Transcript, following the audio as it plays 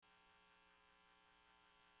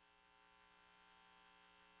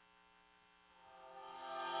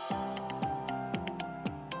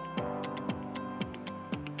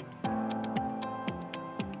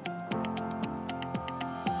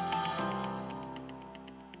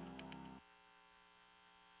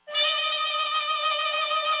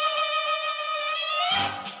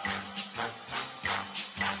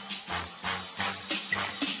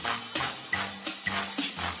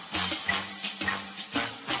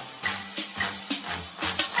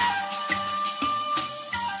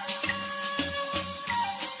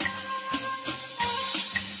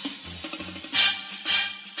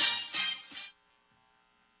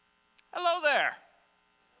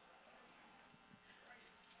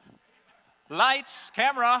Lights,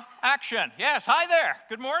 camera, action. Yes, hi there.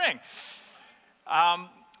 Good morning.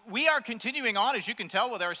 We are continuing on, as you can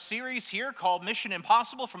tell, with our series here called Mission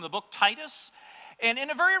Impossible from the book Titus. And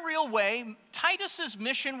in a very real way, Titus's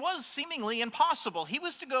mission was seemingly impossible. He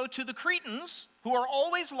was to go to the Cretans, who are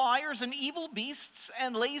always liars and evil beasts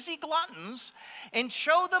and lazy gluttons, and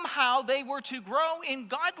show them how they were to grow in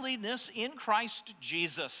godliness in Christ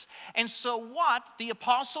Jesus. And so what the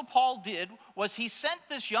Apostle Paul did was he sent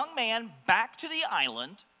this young man back to the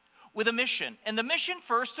island with a mission. And the mission,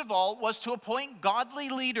 first of all, was to appoint godly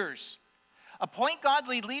leaders. Appoint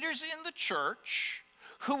godly leaders in the church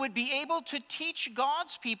who would be able to teach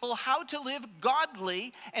God's people how to live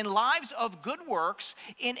godly and lives of good works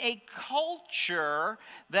in a culture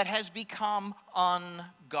that has become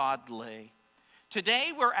ungodly.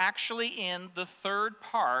 Today, we're actually in the third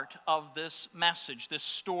part of this message, this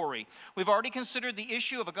story. We've already considered the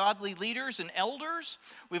issue of godly leaders and elders.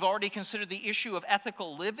 We've already considered the issue of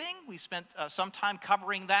ethical living. We spent some time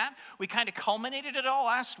covering that. We kind of culminated it all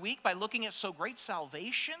last week by looking at so great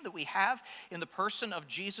salvation that we have in the person of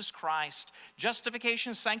Jesus Christ.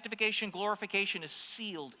 Justification, sanctification, glorification is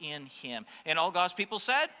sealed in him. And all God's people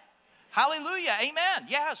said, hallelujah, amen,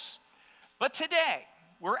 yes. But today,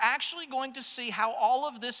 we're actually going to see how all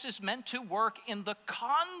of this is meant to work in the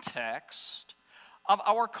context of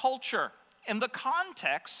our culture, in the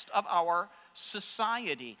context of our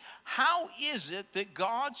society. How is it that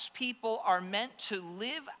God's people are meant to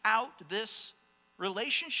live out this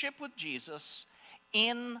relationship with Jesus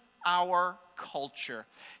in our culture?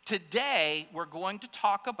 Today, we're going to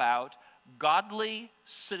talk about godly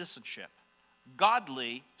citizenship.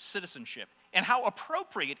 Godly citizenship. And how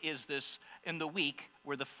appropriate is this in the week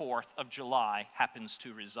where the 4th of July happens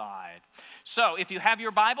to reside? So if you have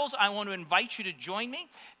your Bibles, I want to invite you to join me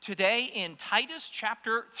today in Titus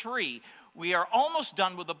chapter 3. We are almost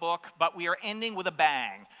done with the book, but we are ending with a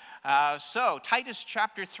bang. So Titus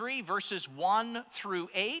chapter 3, verses 1 through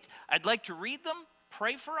 8. I'd like to read them,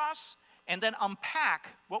 pray for us, and then unpack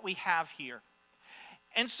what we have here.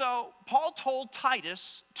 And so Paul told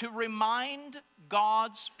Titus to remind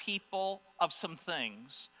God's people of some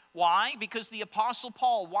things. Why? Because the Apostle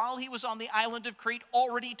Paul, while he was on the island of Crete,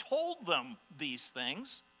 already told them these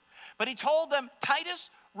things. But he told them, Titus,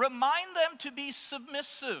 remind them to be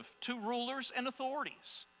submissive to rulers and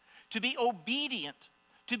authorities, to be obedient,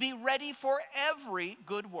 to be ready for every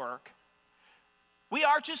good work. We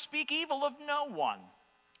are to speak evil of no one,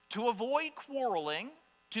 to avoid quarreling,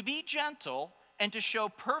 to be gentle, and to show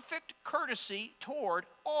perfect courtesy toward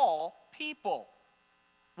all people.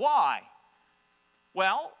 Why?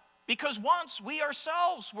 Well, because once we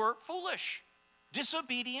ourselves were foolish,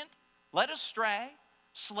 disobedient, led astray,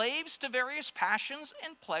 slaves to various passions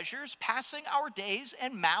and pleasures, passing our days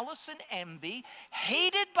in malice and envy,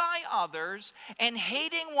 hated by others, and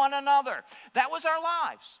hating one another. That was our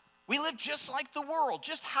lives. We lived just like the world,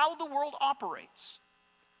 just how the world operates.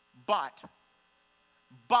 But,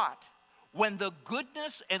 when the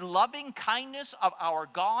goodness and loving kindness of our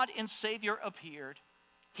God and Savior appeared,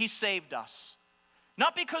 he saved us.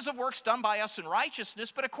 Not because of works done by us in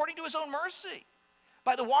righteousness, but according to his own mercy,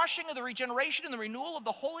 by the washing of the regeneration and the renewal of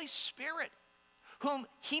the Holy Spirit, whom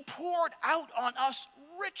he poured out on us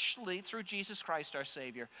richly through Jesus Christ our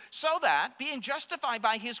Savior, so that, being justified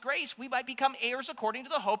by his grace, we might become heirs according to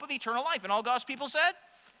the hope of eternal life. And all God's people said,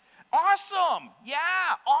 awesome,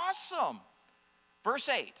 yeah, awesome. Verse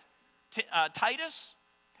 8. Titus,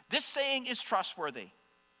 this saying is trustworthy.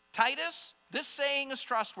 Titus, this saying is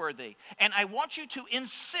trustworthy. And I want you to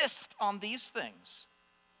insist on these things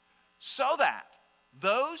so that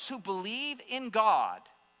those who believe in God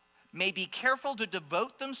may be careful to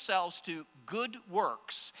devote themselves to good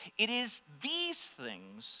works. It is these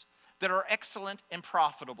things that are excellent and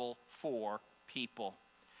profitable for people.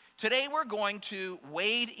 Today we're going to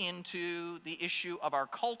wade into the issue of our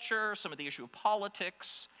culture, some of the issue of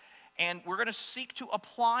politics, and we're going to seek to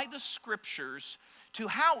apply the scriptures to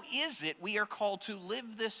how is it we are called to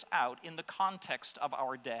live this out in the context of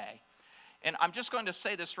our day. And I'm just going to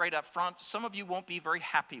say this right up front. Some of you won't be very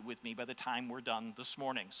happy with me by the time we're done this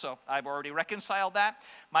morning. So I've already reconciled that.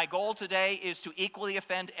 My goal today is to equally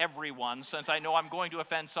offend everyone, since I know I'm going to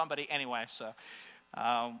offend somebody anyway. So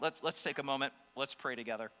let's take a moment. Let's pray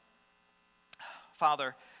together.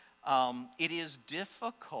 Father, it is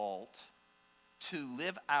difficult to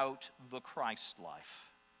live out the Christ life.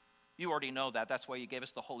 You already know that. That's why you gave us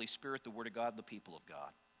the Holy Spirit, the Word of God, the people of God.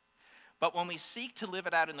 But when we seek to live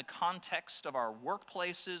it out in the context of our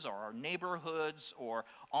workplaces or our neighborhoods or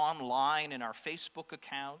online in our Facebook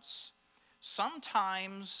accounts,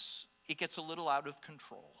 sometimes it gets a little out of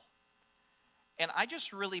control. And I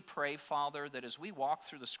just really pray, Father, that as we walk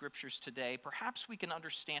through the scriptures today, perhaps we can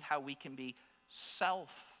understand how we can be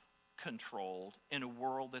self-controlled in a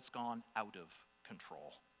world that's gone out of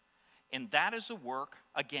control. And that is a work,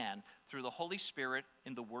 again, through the Holy Spirit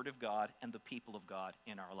in the Word of God and the people of God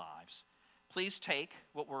in our lives. Please take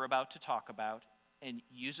what we're about to talk about and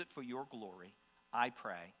use it for your glory, I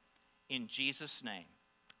pray. In Jesus' name,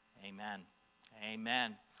 amen.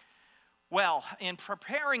 Amen. Well, in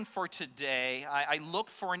preparing for today, I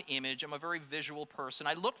looked for an image. I'm a very visual person.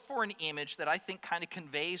 I looked for an image that I think kind of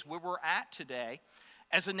conveys where we're at today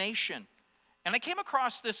as a nation. And I came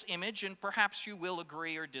across this image, and perhaps you will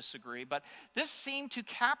agree or disagree, but this seemed to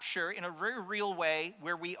capture in a very real way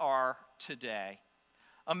where we are today.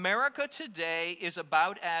 America today is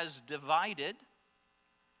about as divided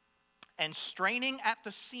and straining at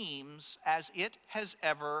the seams as it has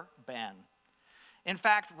ever been. In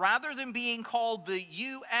fact, rather than being called the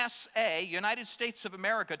USA, United States of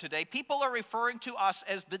America today, people are referring to us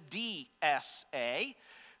as the DSA,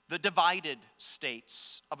 the Divided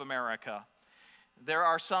States of America. There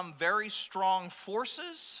are some very strong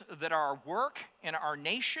forces that are at work in our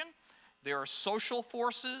nation. There are social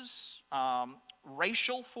forces,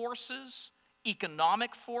 racial forces,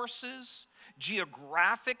 economic forces,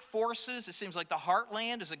 geographic forces. It seems like the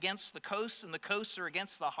heartland is against the coast and the coasts are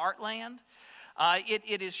against the heartland.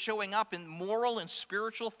 It is showing up in moral and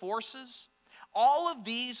spiritual forces. All of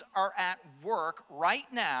these are at work right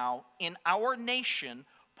now in our nation,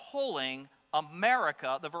 pulling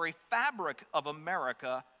America, the very fabric of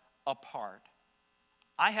America, apart.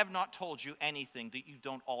 I have not told you anything that you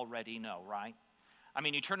don't already know, right? I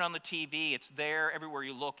mean, you turn on the TV, it's there. Everywhere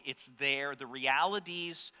you look, it's there. The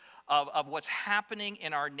realities of what's happening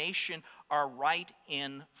in our nation are right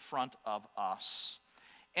in front of us.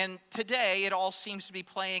 And today, it all seems to be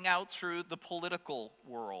playing out through the political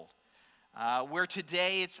world, where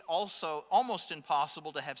today it's also almost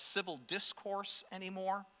impossible to have civil discourse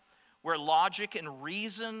anymore, where logic and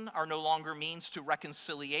reason are no longer means to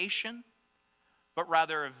reconciliation, but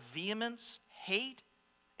rather vehemence, hate,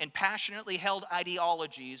 and passionately held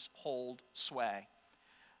ideologies hold sway.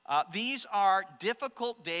 These are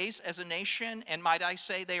difficult days as a nation, and might I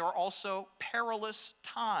say, they are also perilous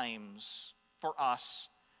times for us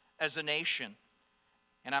as a nation.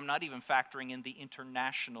 And I'm not even factoring in the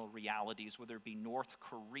international realities, whether it be North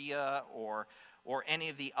Korea or any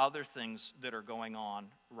of the other things that are going on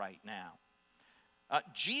right now.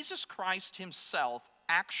 Jesus Christ himself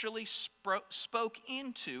actually spoke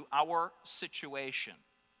into our situation.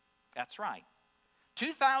 That's right.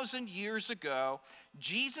 2,000 years ago,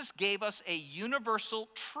 Jesus gave us a universal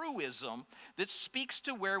truism that speaks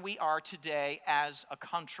to where we are today as a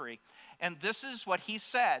country. And this is what he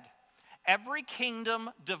said: every kingdom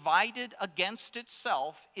divided against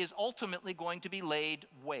itself is ultimately going to be laid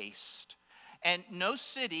waste. And no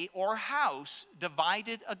city or house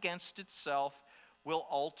divided against itself will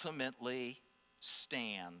ultimately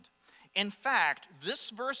stand. In fact, this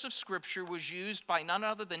verse of Scripture was used by none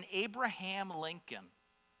other than Abraham Lincoln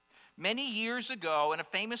many years ago in a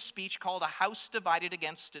famous speech called A House Divided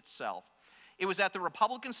Against Itself. It was at the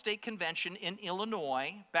Republican State Convention in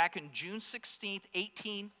Illinois back in June 16,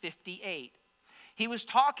 1858. He was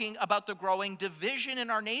talking about the growing division in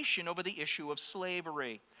our nation over the issue of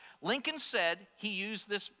slavery. Lincoln said, he used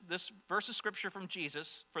this verse of Scripture from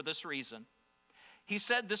Jesus for this reason. He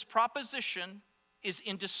said, this proposition is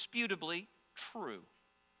indisputably true.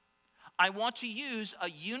 I want to use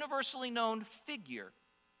a universally known figure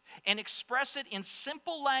and express it in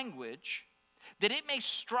simple language that it may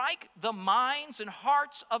strike the minds and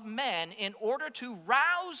hearts of men in order to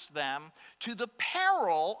rouse them to the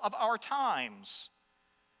peril of our times.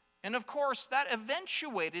 And of course, that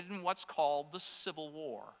eventuated in what's called the Civil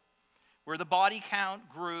War, where the body count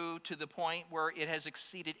grew to the point where it has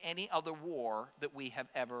exceeded any other war that we have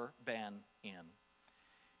ever been in.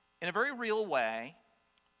 In a very real way,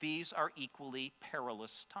 these are equally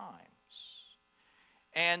perilous times.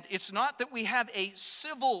 And it's not that we have a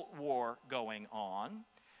civil war going on,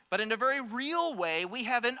 but in a very real way, we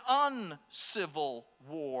have an uncivil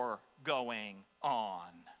war going on.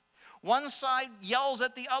 One side yells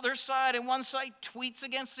at the other side, and one side tweets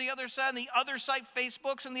against the other side, and the other side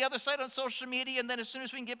Facebooks, and the other side on social media, and then as soon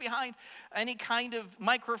as we can get behind any kind of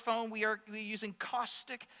microphone, we're using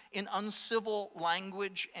caustic and uncivil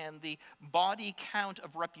language, and the body count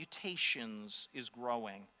of reputations is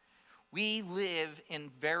growing. We live in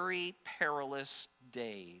very perilous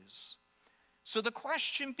days. So the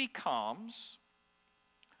question becomes,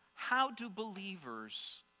 how do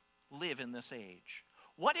believers live in this age?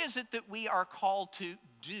 What is it that we are called to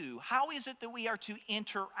do? How is it that we are to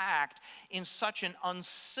interact in such an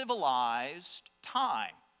uncivilized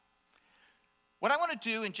time? What I want to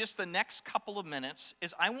do in just the next couple of minutes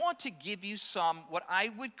is I want to give you some what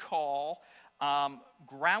I would call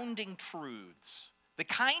grounding truths. The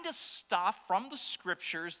kind of stuff from the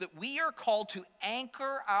scriptures that we are called to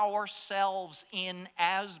anchor ourselves in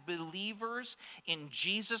as believers in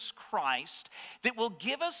Jesus Christ that will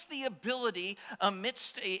give us the ability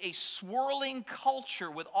amidst a swirling culture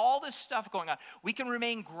with all this stuff going on. We can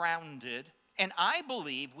remain grounded, and I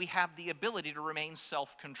believe we have the ability to remain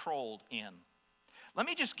self-controlled in. Let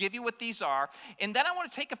me just give you what these are, and then I want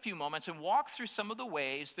to take a few moments and walk through some of the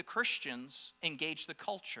ways the Christians engage the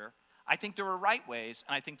culture. I think there are right ways,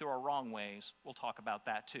 and I think there are wrong ways. We'll talk about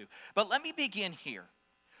that too. But let me begin here.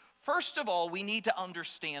 First of all, we need to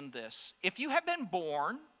understand this. If you have been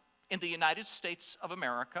born in the United States of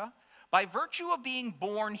America, by virtue of being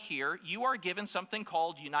born here, you are given something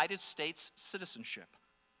called United States citizenship.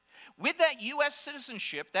 With that U.S.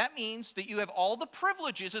 citizenship, that means that you have all the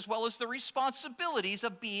privileges as well as the responsibilities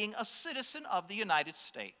of being a citizen of the United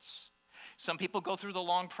States. Some people go through the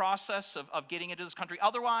long process of getting into this country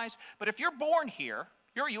otherwise, but if you're born here,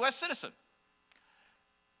 you're a U.S. citizen.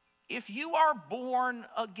 If you are born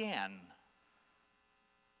again,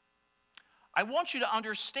 I want you to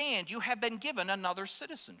understand you have been given another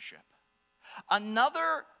citizenship,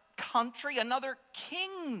 another country, another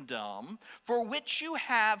kingdom for which you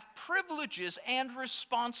have privileges and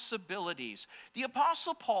responsibilities. The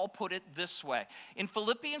Apostle Paul put it this way. In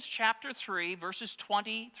Philippians chapter 3, verses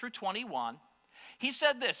 20 through 21, he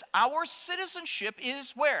said this, our citizenship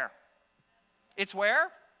is where? It's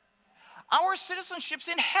where? Our citizenship's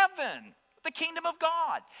in heaven, the kingdom of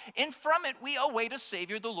God. And from it we await a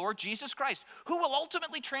Savior, the Lord Jesus Christ, who will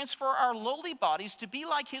ultimately transfer our lowly bodies to be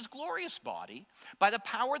like his glorious body by the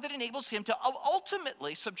power that enables him to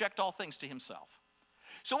ultimately subject all things to himself.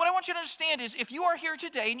 So what I want you to understand is if you are here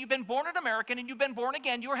today and you've been born an American and you've been born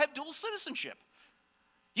again, you have dual citizenship.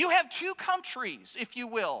 You have two countries, if you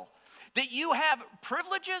will, that you have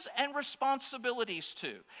privileges and responsibilities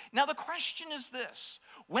to. Now the question is this,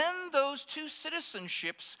 when those two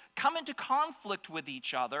citizenships come into conflict with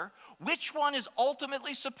each other, which one is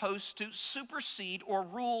ultimately supposed to supersede or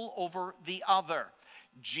rule over the other?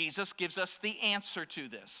 Jesus gives us the answer to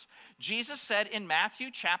this. Jesus said in Matthew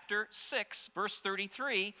chapter 6, verse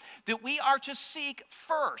 33, that we are to seek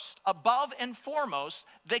first, above and foremost,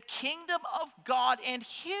 the kingdom of God and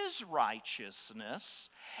his righteousness,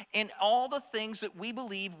 and all the things that we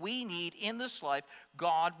believe we need in this life,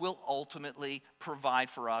 God will ultimately provide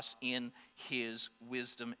for us in his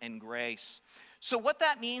wisdom and grace. So what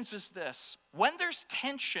that means is this, when there's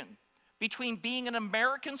tension between being an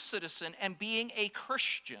American citizen and being a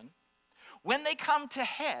Christian, when they come to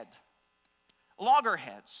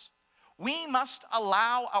loggerheads, we must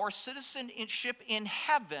allow our citizenship in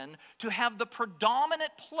heaven to have the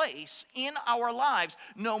predominant place in our lives,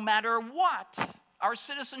 no matter what our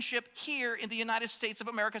citizenship here in the United States of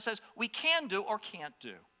America says we can do or can't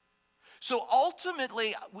do. So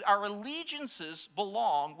ultimately, our allegiances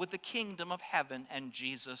belong with the kingdom of heaven and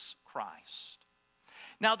Jesus Christ.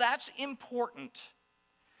 Now that's important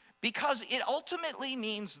because it ultimately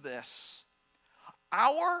means this.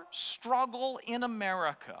 Our struggle in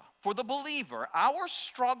America, for the believer, our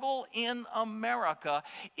struggle in America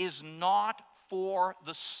is not for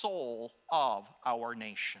the soul of our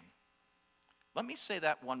nation. Let me say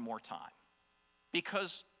that one more time,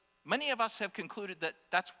 because many of us have concluded that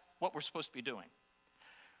that's what we're supposed to be doing.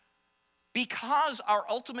 Because our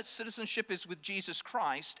ultimate citizenship is with Jesus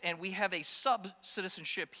Christ and we have a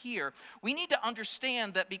sub-citizenship here, we need to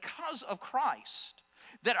understand that because of Christ,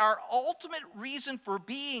 that our ultimate reason for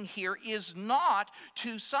being here is not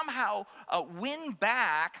to somehow win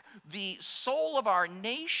back the soul of our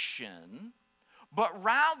nation, but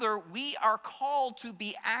rather we are called to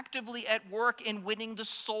be actively at work in winning the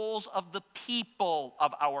souls of the people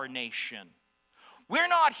of our nation. We're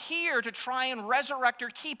not here to try and resurrect or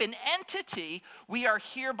keep an entity. We are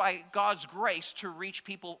here by God's grace to reach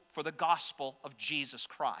people for the gospel of Jesus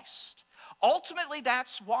Christ. Ultimately,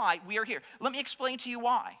 that's why we are here. Let me explain to you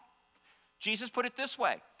why. Jesus put it this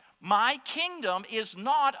way, my kingdom is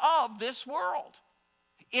not of this world.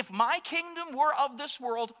 If my kingdom were of this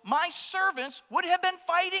world, my servants would have been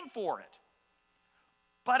fighting for it.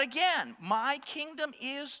 But again, my kingdom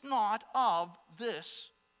is not of this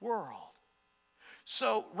world.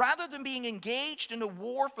 So rather than being engaged in a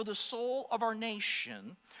war for the soul of our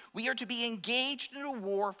nation, we are to be engaged in a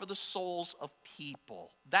war for the souls of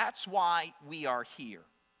people. That's why we are here.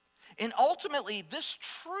 And ultimately, this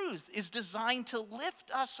truth is designed to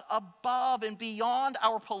lift us above and beyond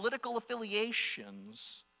our political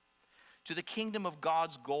affiliations to the kingdom of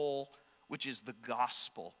God's goal, which is the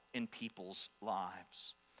gospel in people's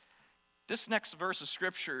lives. This next verse of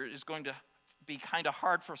scripture is going to be kind of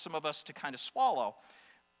hard for some of us to kind of swallow,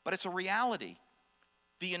 but it's a reality.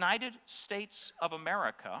 The United States of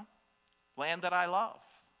America, land that I love,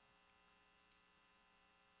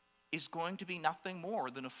 is going to be nothing more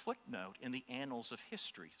than a footnote in the annals of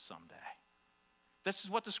history someday. This is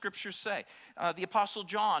what the scriptures say. The Apostle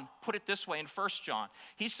John put it this way in 1 John.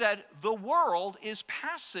 He said, the world is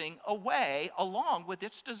passing away along with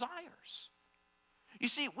its desires. You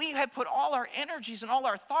see, we have put all our energies and all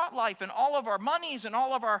our thought life and all of our monies and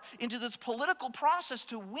all of our into this political process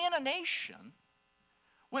to win a nation,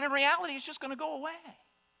 when in reality it's just going to go away.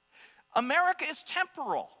 America is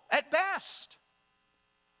temporal at best.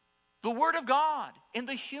 The Word of God in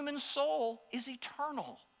the human soul is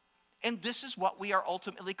eternal. And this is what we are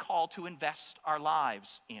ultimately called to invest our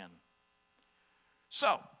lives in.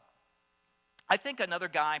 So, I think another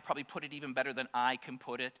guy probably put it even better than I can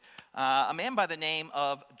put it. A man by the name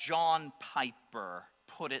of John Piper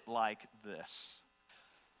put it like this.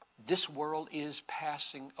 This world is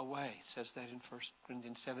passing away. It says that in 1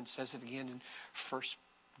 Corinthians 7. It says it again in 1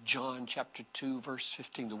 John chapter 2, verse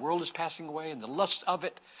 15. The world is passing away and the lust of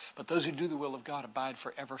it, but those who do the will of God abide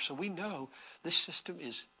forever. So we know this system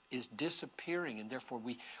is disappearing, and therefore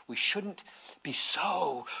we shouldn't be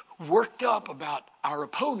so worked up about our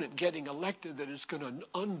opponent getting elected that it's going to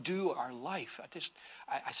undo our life.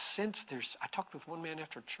 I sense I talked with one man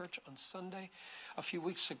after church on Sunday a few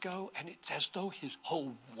weeks ago, and it's as though his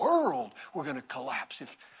whole world were going to collapse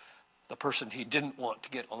if the person he didn't want to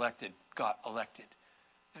get elected got elected.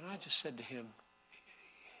 And I just said to him,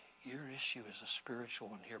 your issue is a spiritual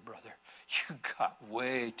one here, brother. You got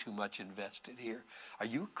way too much invested here. Are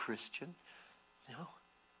you a Christian? No.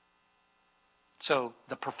 So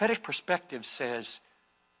the prophetic perspective says,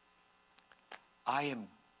 I am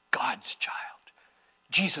God's child.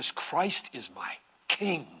 Jesus Christ is my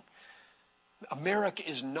king. America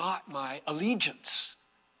is not my allegiance.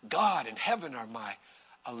 God and heaven are my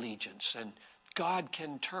allegiance. And God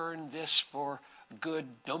can turn this for good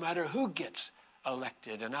no matter who gets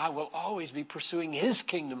elected, and I will always be pursuing his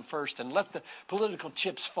kingdom first and let the political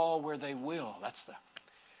chips fall where they will. That's the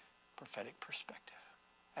prophetic perspective.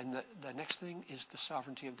 And the next thing is the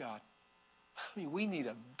sovereignty of God. I mean, we need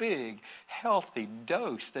a big, healthy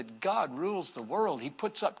dose that God rules the world. He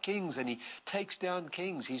puts up kings and he takes down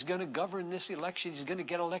kings. He's going to govern this election. He's going to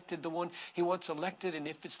get elected the one he wants elected, and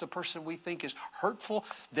if it's the person we think is hurtful,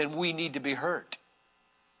 then we need to be hurt.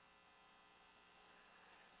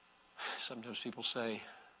 Sometimes people say,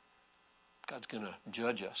 God's going to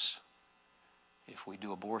judge us if we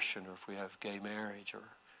do abortion or if we have gay marriage or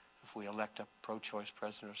if we elect a pro-choice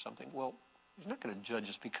president or something. Well, he's not going to judge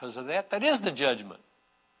us because of that. That is the judgment.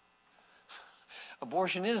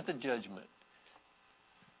 Abortion is the judgment.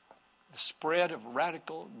 The spread of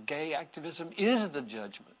radical gay activism is the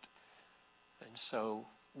judgment. And so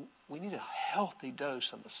we need a healthy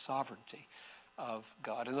dose of the sovereignty of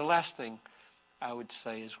God. And the last thing I would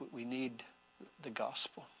say is we need the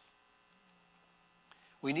gospel.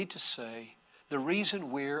 We need to say the reason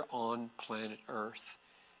we're on planet Earth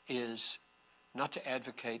is not to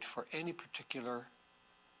advocate for any particular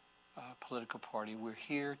political party. We're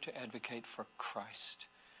here to advocate for Christ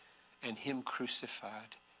and him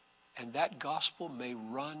crucified. And that gospel may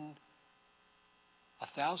run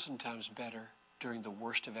 1,000 times better during the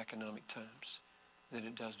worst of economic times than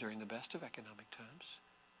it does during the best of economic times.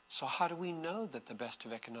 So how do we know that the best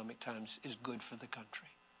of economic times is good for the country?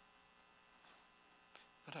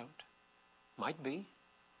 I don't. Might be.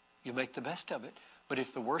 You make the best of it. But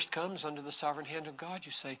if the worst comes under the sovereign hand of God,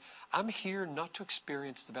 you say, I'm here not to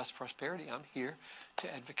experience the best prosperity. I'm here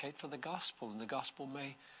to advocate for the gospel, and the gospel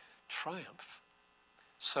may triumph.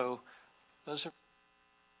 So those are...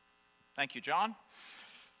 Thank you, John.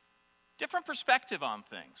 Different perspective on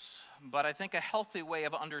things, but I think a healthy way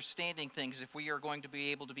of understanding things if we are going to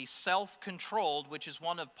be able to be self-controlled, which is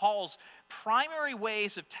one of Paul's primary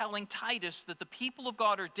ways of telling Titus that the people of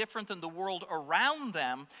God are different than the world around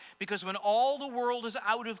them, because when all the world is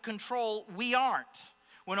out of control, we aren't.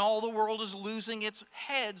 When all the world is losing its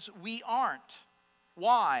heads, we aren't.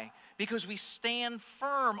 Why? Because we stand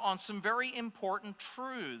firm on some very important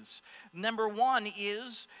truths. Number one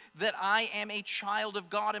is that I am a child of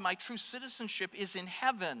God and my true citizenship is in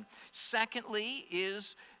heaven. Secondly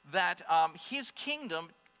is that his kingdom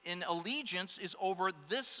in allegiance is over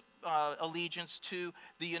this allegiance to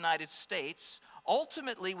the United States.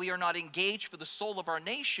 Ultimately, we are not engaged for the soul of our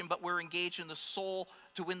nation, but we're engaged in the soul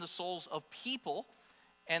to win the souls of people.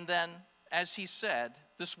 And then, as he said,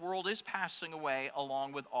 this world is passing away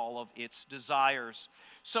along with all of its desires.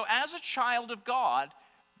 So as a child of God,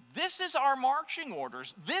 this is our marching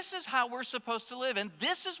orders. This is how we're supposed to live. And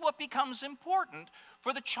this is what becomes important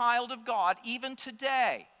for the child of God even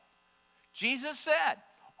today. Jesus said,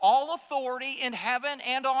 all authority in heaven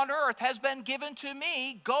and on earth has been given to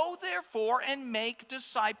me. Go therefore and make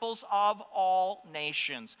disciples of all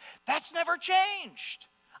nations. That's never changed.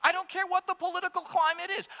 I don't care what the political climate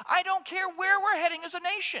is. I don't care where we're heading as a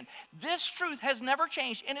nation. This truth has never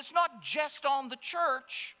changed. And it's not just on the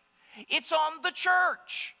church. It's on the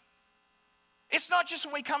church. It's not just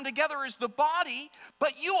when we come together as the body,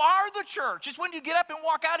 but you are the church. It's when you get up and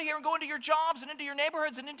walk out of here and go into your jobs and into your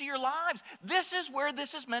neighborhoods and into your lives. This is where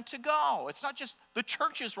this is meant to go. It's not just the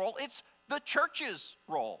church's role, it's the church's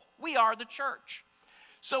role. We are the church.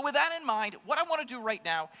 So with that in mind, what I want to do right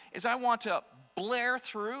now is I want to blare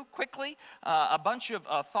through quickly a bunch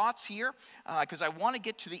of thoughts here because I want to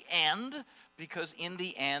get to the end, because in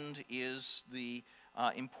the end is the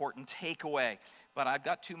important takeaway. But I've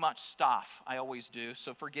got too much stuff. I always do,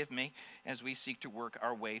 so forgive me as we seek to work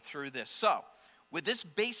our way through this. So, with this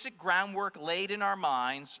basic groundwork laid in our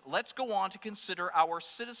minds, let's go on to consider our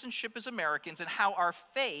citizenship as Americans and how our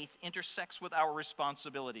faith intersects with our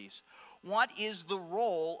responsibilities. What is the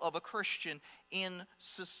role of a Christian in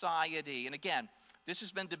society? And again, this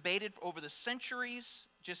has been debated over the centuries,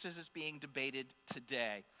 just as it's being debated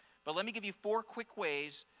today. But let me give you 4 quick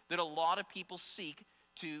ways that a lot of people seek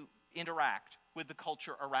to interact with the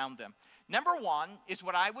culture around them. Number 1 is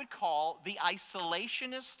what I would call the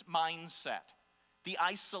isolationist mindset. The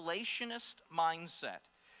isolationist mindset.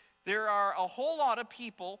 There are a whole lot of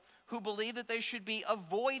people who believe that they should be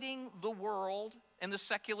avoiding the world and the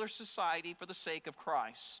secular society for the sake of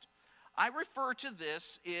Christ. I refer to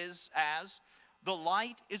this as the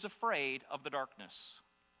light is afraid of the darkness.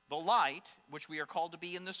 The light, which we are called to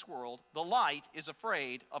be in this world, the light is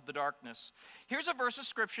afraid of the darkness. Here's a verse of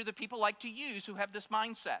scripture that people like to use who have this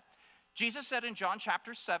mindset. Jesus said in John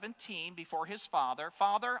chapter 17 before his Father,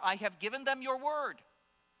 Father, I have given them your word,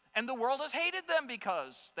 and the world has hated them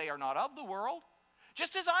because they are not of the world,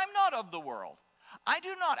 just as I'm not of the world. I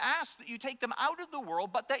do not ask that you take them out of the world,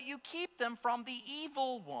 but that you keep them from the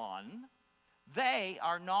evil one. They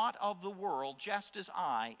are not of the world, just as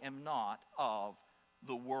I am not of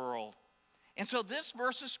the world. And so this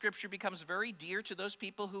verse of scripture becomes very dear to those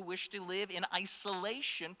people who wish to live in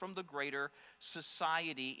isolation from the greater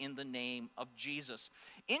society in the name of Jesus.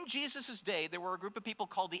 In Jesus' day, there were a group of people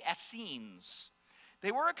called the Essenes.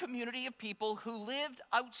 They were a community of people who lived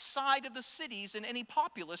outside of the cities and any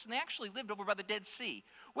populace, and they actually lived over by the Dead Sea,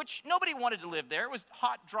 which nobody wanted to live there. It was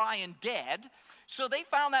hot, dry, and dead. So they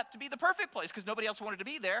found that to be the perfect place because nobody else wanted to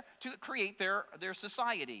be there to create their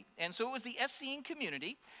society. And so it was the Essene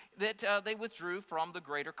community that they withdrew from the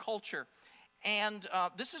greater culture. And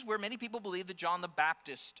this is where many people believe that John the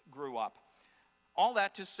Baptist grew up. All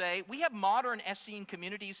that to say, we have modern Essene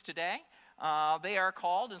communities today. They are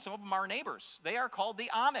called, and some of them are neighbors, they are called the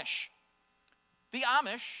Amish. The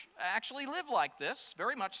Amish actually live like this,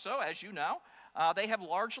 very much so, as you know. They have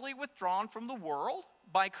largely withdrawn from the world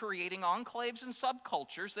by creating enclaves and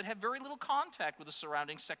subcultures that have very little contact with the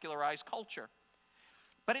surrounding secularized culture.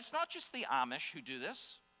 But it's not just the Amish who do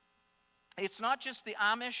this. It's not just the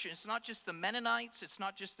Amish, it's not just the Mennonites, it's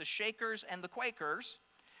not just the Shakers and the Quakers.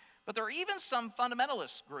 But there are even some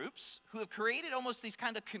fundamentalist groups who have created almost these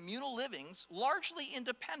kind of communal livings, largely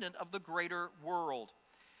independent of the greater world.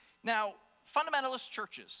 Now, fundamentalist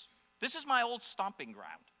churches, this is my old stomping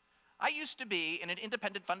ground. I used to be in an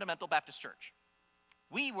independent fundamental Baptist church.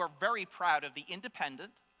 We were very proud of the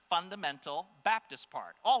independent fundamental Baptist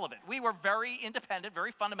part, all of it. We were very independent,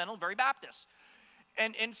 very fundamental, very Baptist.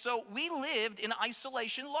 And so we lived in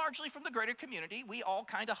isolation largely from the greater community. We all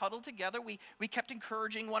kind of huddled together. We kept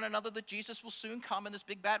encouraging one another that Jesus will soon come and this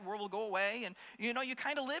big bad world will go away. And, you know, you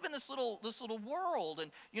kind of live in this little world. And,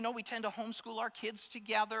 you know, we tend to homeschool our kids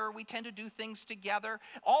together. We tend to do things together.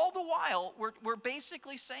 All the while, we're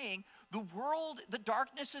basically saying the world, the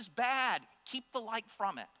darkness is bad. Keep the light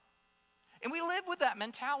from it. And we live with that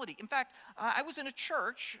mentality. In fact, I was in a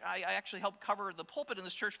church. I actually helped cover the pulpit in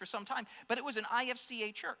this church for some time, but it was an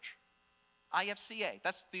IFCA church. IFCA,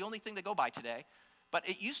 that's the only thing they go by today. But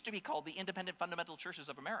it used to be called the Independent Fundamental Churches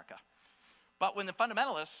of America. But when the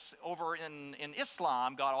fundamentalists over in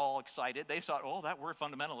Islam got all excited, they thought, oh, that word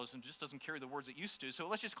fundamentalism just doesn't carry the words it used to, so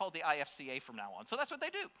let's just call it the IFCA from now on. So that's what they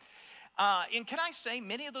do. And can I say,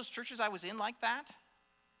 many of those churches I was in like that,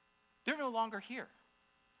 they're no longer here.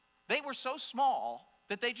 They were so small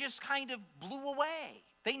that they just kind of blew away.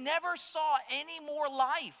 They never saw any more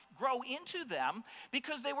life grow into them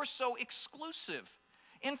because they were so exclusive.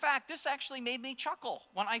 In fact, this actually made me chuckle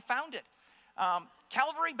when I found it.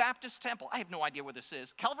 Calvary Baptist Temple, I have no idea where this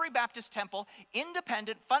is. Calvary Baptist Temple,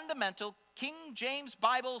 Independent, Fundamental, King James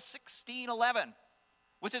Bible, 1611.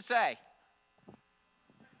 What's it say?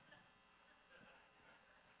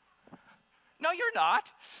 No, you're not.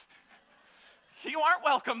 You aren't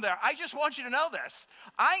welcome there. I just want you to know this.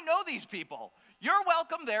 I know these people. You're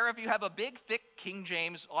welcome there if you have a big, thick King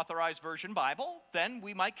James Authorized Version Bible. Then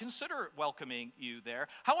we might consider welcoming you there.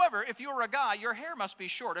 However, if you're a guy, your hair must be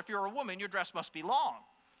short. If you're a woman, your dress must be long.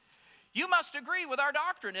 You must agree with our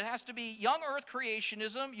doctrine. It has to be young earth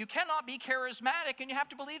creationism. You cannot be charismatic, and you have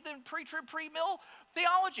to believe in pre-trib, pre-mill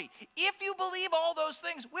theology. If you believe all those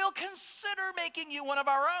things, we'll consider making you one of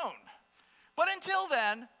our own. But until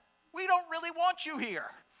then, we don't really want you here.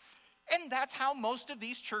 And that's how most of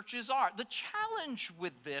these churches are. The challenge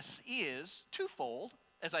with this is twofold,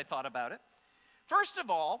 as I thought about it. First of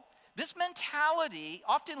all, this mentality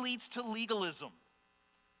often leads to legalism.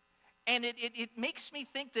 And it makes me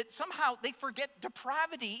think that somehow they forget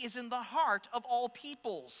depravity is in the heart of all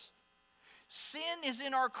peoples. Sin is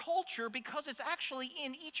in our culture because it's actually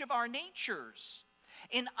in each of our natures.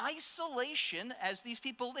 In isolation, as these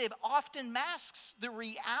people live, often masks the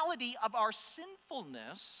reality of our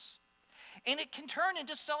sinfulness, and it can turn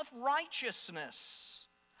into self-righteousness.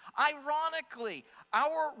 Ironically,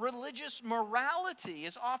 our religious morality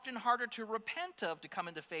is often harder to repent of to come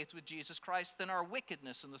into faith with Jesus Christ than our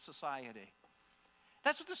wickedness in the society.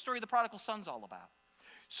 That's what the story of the prodigal son's all about.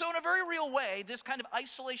 So in a very real way, this kind of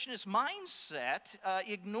isolationist mindset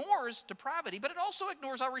ignores depravity, but it also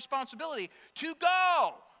ignores our responsibility to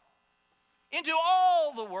go into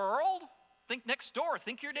all the world. Think next door,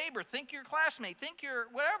 think your neighbor, think your classmate, think your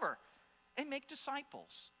whatever, and make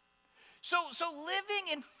disciples. So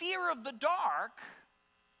living in fear of the dark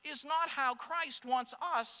is not how Christ wants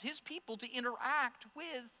us, his people, to interact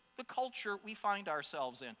with the culture we find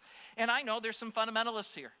ourselves in. And I know there's some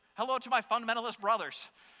fundamentalists here. Hello to my fundamentalist brothers.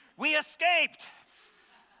 We escaped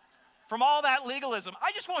from all that legalism.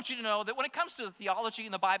 I just want you to know that when it comes to the theology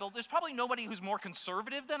in the Bible, there's probably nobody who's more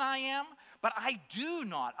conservative than I am, but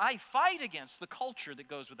I fight against the culture that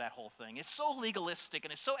goes with that whole thing. It's so legalistic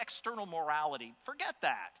and it's so external morality. Forget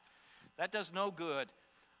that. That does no good.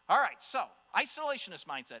 All right, so isolationist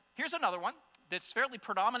mindset. Here's another one that's fairly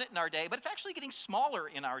predominant in our day, but it's actually getting smaller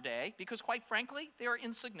in our day because, quite frankly, they are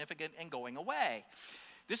insignificant and going away.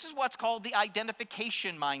 This is what's called the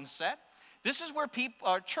identification mindset. This is where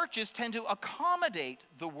churches tend to accommodate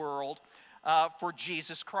the world for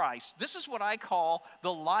Jesus Christ. This is what I call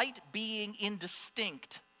the light being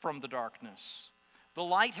indistinct from the darkness. The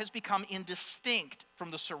light has become indistinct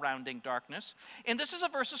from the surrounding darkness. And this is a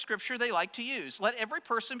verse of scripture they like to use. Let every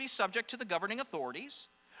person be subject to the governing authorities,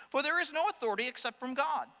 for there is no authority except from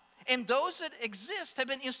God. And those that exist have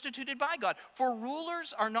been instituted by God. For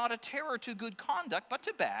rulers are not a terror to good conduct, but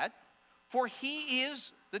to bad. For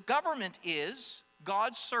the government is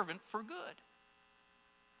God's servant for good.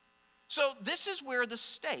 So this is where the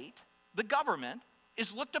state, the government,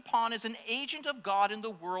 is looked upon as an agent of God in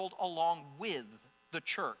the world along with the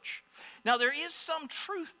church. Now there is some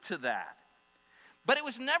truth to that. But it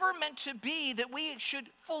was never meant to be that we should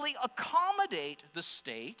fully accommodate the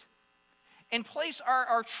state and place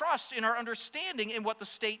our trust in our understanding in what the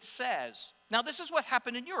state says. Now, this is what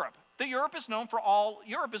happened in Europe. Europe is known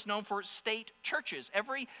for state churches.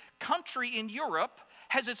 Every country in Europe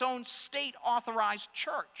has its own state-authorized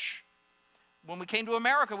church. When we came to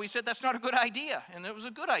America, we said that's not a good idea, and it was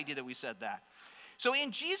a good idea that we said that. So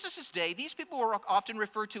in Jesus' day, these people were often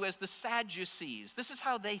referred to as the Sadducees. This is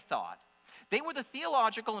how they thought. They were the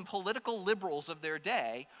theological and political liberals of their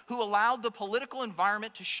day who allowed the political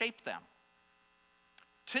environment to shape them.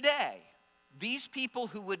 Today, these people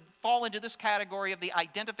who would fall into this category of the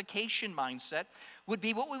identification mindset would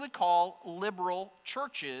be what we would call liberal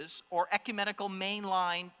churches or ecumenical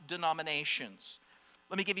mainline denominations.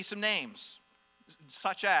 Let me give you some names,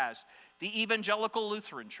 such as the Evangelical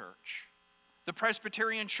Lutheran Church, the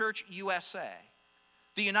Presbyterian Church USA,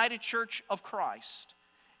 the United Church of Christ,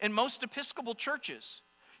 and most Episcopal churches.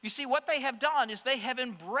 You see, what they have done is they have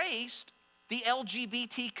embraced the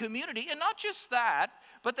LGBT community, and not just that,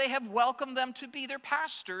 but they have welcomed them to be their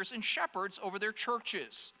pastors and shepherds over their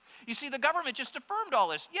churches. You see, the government just affirmed all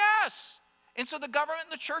this. Yes! And so the government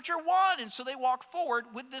and the church are one, and so they walk forward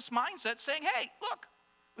with this mindset saying, hey, look,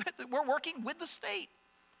 we're working with the state.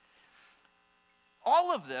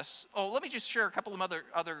 All of this, let me just share a couple of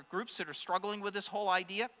other groups that are struggling with this whole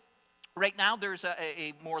idea. Right now, there's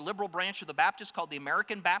a more liberal branch of the Baptists called the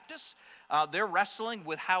American Baptists. They're wrestling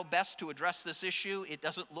with how best to address this issue. It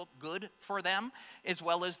doesn't look good for them, as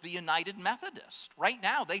well as the United Methodists. Right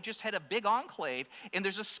now, they just had a big enclave, and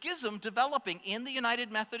there's a schism developing in the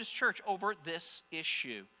United Methodist Church over this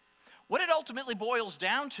issue. What it ultimately boils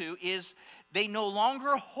down to is they no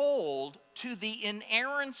longer hold to the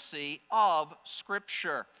inerrancy of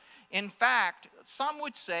Scripture. In fact, some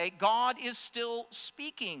would say God is still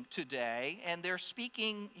speaking today, and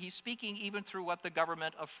he's speaking even through what the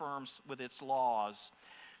government affirms with its laws.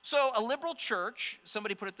 So a liberal church,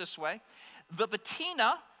 somebody put it this way, the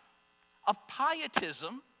patina of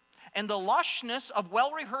pietism and the lushness of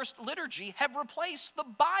well-rehearsed liturgy have replaced the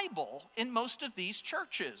Bible in most of these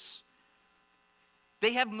churches.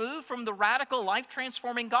 They have moved from the radical,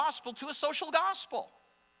 life-transforming gospel to a social gospel.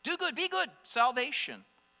 Do good, be good, salvation.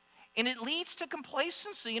 And it leads to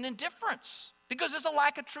complacency and indifference because there's a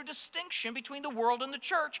lack of true distinction between the world and the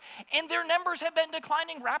church, and their numbers have been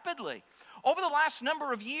declining rapidly. Over the last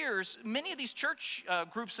number of years, many of these church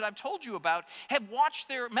groups that I've told you about have watched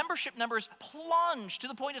their membership numbers plunge to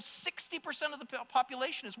the point of 60% of the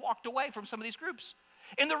population has walked away from some of these groups.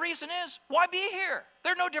 And the reason is, why be here?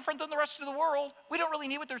 They're no different than the rest of the world. We don't really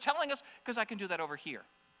need what they're telling us because I can do that over here.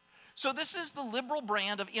 So this is the liberal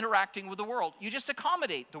brand of interacting with the world. You just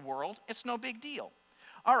accommodate the world. It's no big deal.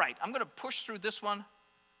 All right, I'm going to push through this one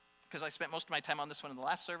because I spent most of my time on this one in the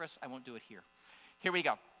last service. I won't do it here. Here we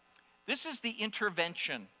go. This is the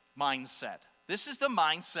intervention mindset. This is the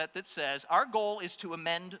mindset that says our goal is to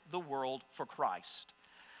amend the world for Christ.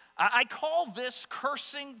 I call this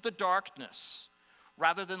cursing the darkness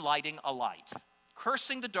rather than lighting a light.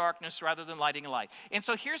 Cursing the darkness rather than lighting a light. And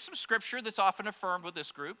so here's some scripture that's often affirmed with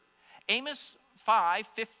this group. Amos 5,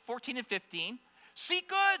 14 and 15, seek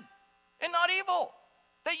good and not evil,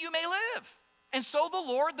 that you may live. And so the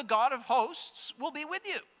Lord, the God of hosts, will be with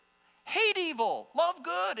you. Hate evil, love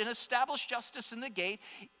good, and establish justice in the gate.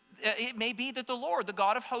 It may be that the Lord, the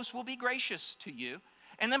God of hosts, will be gracious to you.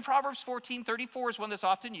 And then Proverbs 14:34 is one that's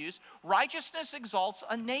often used. Righteousness exalts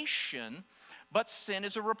a nation, but sin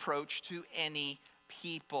is a reproach to any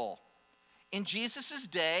people. In Jesus'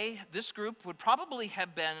 day, this group would probably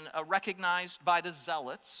have been recognized by the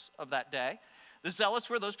zealots of that day. The zealots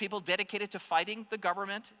were those people dedicated to fighting the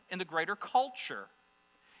government and the greater culture.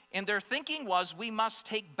 And their thinking was, we must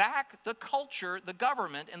take back the culture, the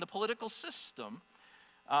government, and the political system,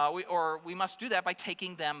 we must do that by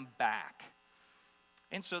taking them back.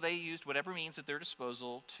 And so they used whatever means at their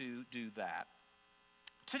disposal to do that.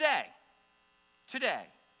 Today,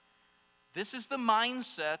 this is the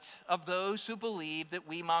mindset of those who believe that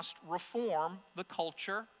we must reform the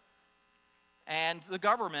culture and the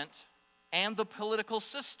government and the political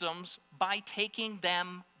systems by taking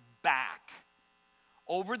them back.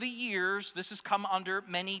 Over the years, this has come under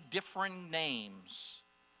many different names.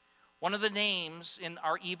 One of the names in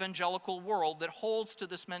our evangelical world that holds to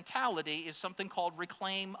this mentality is something called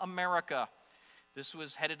Reclaim America. This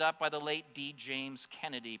was headed up by the late D. James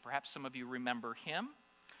Kennedy. Perhaps some of you remember him.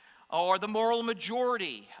 Or the Moral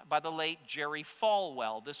Majority by the late Jerry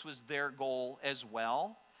Falwell. This was their goal as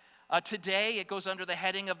well. Today, it goes under the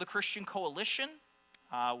heading of the Christian Coalition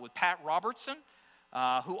with Pat Robertson,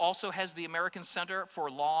 who also has the American Center for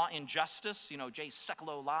Law and Justice, Jay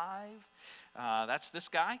Sekulow Live. That's this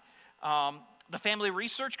guy. The Family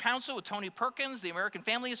Research Council with Tony Perkins, the American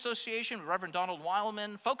Family Association with Reverend Donald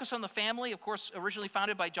Wildman. Focus on the Family, of course, originally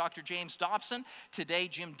founded by Dr. James Dobson. Today,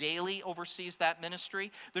 Jim Daly oversees that ministry.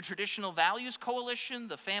 The Traditional Values Coalition,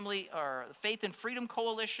 the Faith and Freedom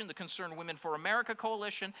Coalition, the Concerned Women for America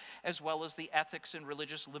Coalition, as well as the Ethics and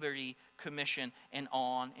Religious Liberty Commission, and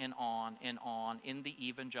on and on and on. In the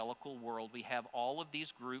evangelical world, we have all of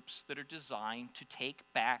these groups that are designed to take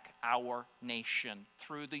back our nation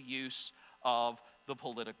through the use of the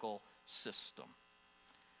political system.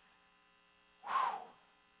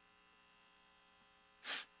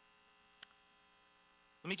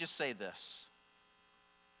 Let me just say this.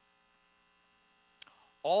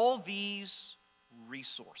 All these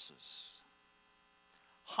resources,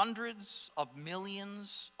 hundreds of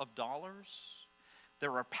millions of dollars,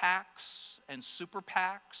 there are PACs and super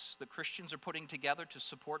PACs that Christians are putting together to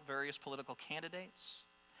support various political candidates.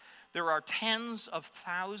 There are tens of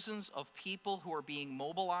thousands of people who are being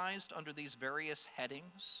mobilized under these various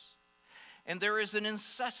headings. And there is an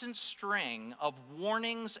incessant string of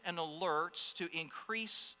warnings and alerts to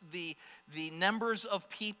increase the numbers of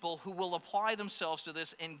people who will apply themselves to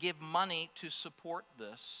this and give money to support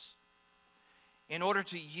this in order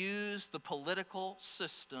to use the political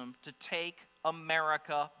system to take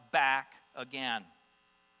America back again.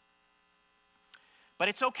 But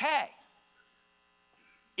it's okay.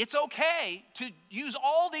 It's okay to use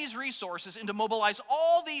all these resources and to mobilize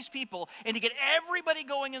all these people and to get everybody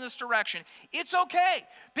going in this direction. It's okay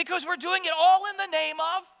because we're doing it all in the name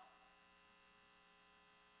of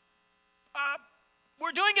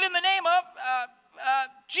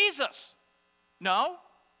Jesus. No,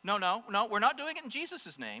 we're not doing it in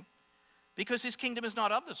Jesus' name because his kingdom is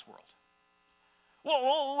not of this world.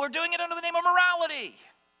 Well, we're doing it under the name of morality.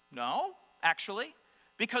 No, actually,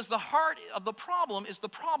 because the heart of the problem is the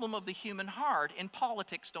problem of the human heart, and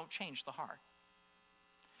politics don't change the heart.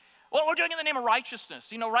 Well, we're doing it in the name of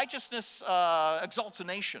righteousness. You know, righteousness exalts a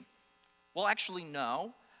nation. Well, actually,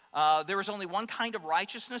 no. There is only one kind of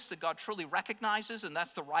righteousness that God truly recognizes, and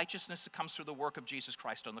that's the righteousness that comes through the work of Jesus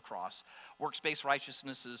Christ on the cross. Works-based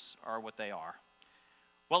righteousnesses are what they are.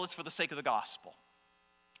 Well, it's for the sake of the gospel.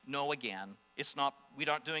 No, again, it's not. We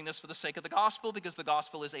aren't doing this for the sake of the gospel because the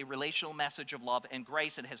gospel is a relational message of love and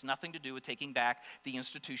grace and has nothing to do with taking back the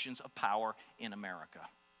institutions of power in America.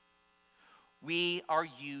 We are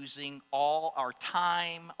using all our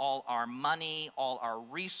time, all our money, all our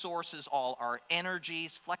resources, all our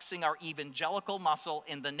energies, flexing our evangelical muscle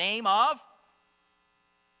in the name of.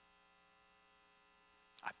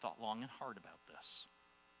 I've thought long and hard about this.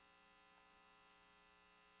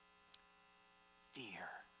 Fear.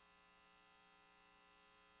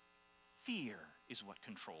 Fear is what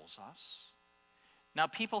controls us. Now,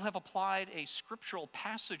 people have applied a scriptural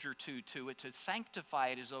passage or two to it to sanctify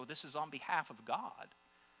it as though this is on behalf of God.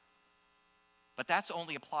 But that's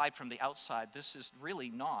only applied from the outside. This is really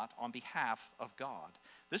not on behalf of God.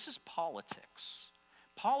 This is politics.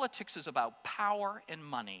 Politics is about power and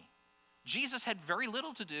money. Jesus had very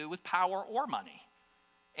little to do with power or money.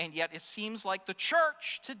 And yet it seems like the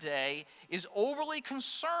church today is overly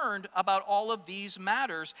concerned about all of these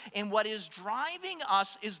matters. And what is driving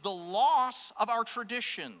us is the loss of our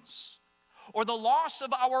traditions or the loss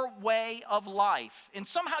of our way of life. And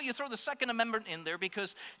somehow you throw the Second Amendment in there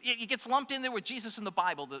because it gets lumped in there with Jesus and the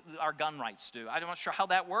Bible, our gun rights do. I'm not sure how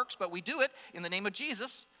that works, but we do it in the name of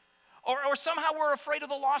Jesus. Or somehow we're afraid of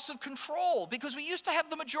the loss of control because we used to have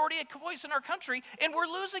the majority of voice in our country and we're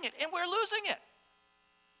losing it, and we're losing it.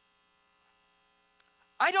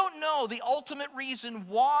 I don't know the ultimate reason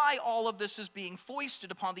why all of this is being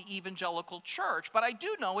foisted upon the evangelical church, but I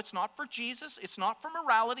do know it's not for Jesus, it's not for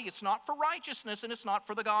morality, it's not for righteousness, and it's not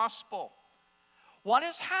for the gospel. What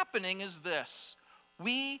is happening is this: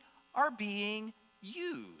 we are being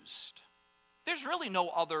used. There's really no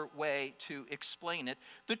other way to explain it.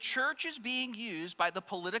 The church is being used by the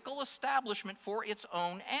political establishment for its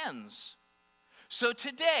own ends. So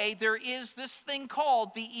today, there is this thing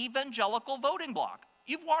called the evangelical voting bloc.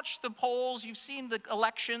 You've watched the polls, you've seen the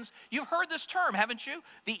elections, you've heard this term, haven't you?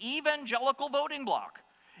 The evangelical voting bloc.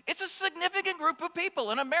 It's a significant group of people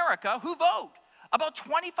in America who vote. About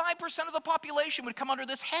 25% of the population would come under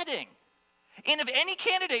this heading. And if any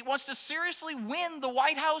candidate wants to seriously win the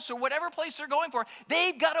White House or whatever place they're going for,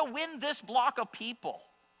 they've got to win this block of people.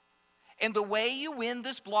 And the way you win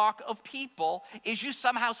this block of people is you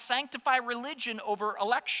somehow sanctify religion over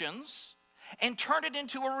elections and turn it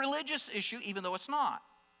into a religious issue, even though it's not.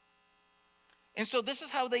 And so this is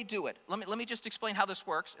how they do it. Let me just explain how this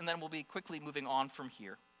works, and then we'll be quickly moving on from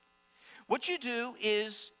here. What you do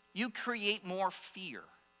is you create more fear.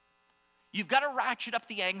 You've got to ratchet up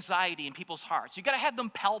the anxiety in people's hearts. You've got to have them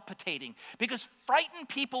palpitating, because frightened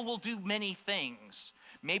people will do many things.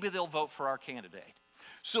 Maybe they'll vote for our candidate.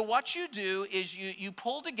 So what you do is you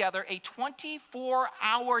pull together a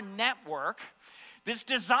 24-hour network that's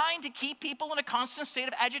designed to keep people in a constant state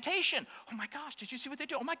of agitation. Oh my gosh, did you see what they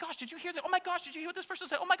do? Oh my gosh, did you hear that? Oh my gosh, did you hear what this person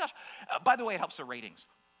said? Oh my gosh. By the way, it helps their ratings.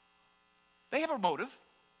 They have a motive.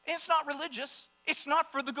 It's not religious. It's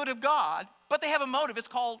not for the good of God, but they have a motive. It's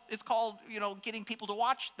called getting people to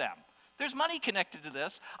watch them. There's money connected to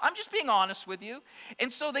this. I'm just being honest with you.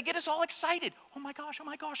 And so they get us all excited. Oh my gosh, oh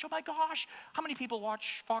my gosh, oh my gosh. How many people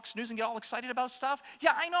watch Fox News and get all excited about stuff?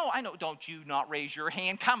 Yeah, I know. Don't you not raise your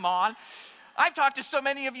hand. Come on. I've talked to so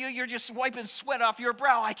many of you, you're just wiping sweat off your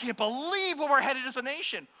brow. I can't believe where we're headed as a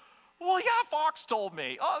nation. Well, yeah, Fox told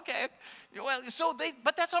me. Oh, okay. Well,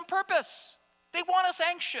 but that's on purpose. They want us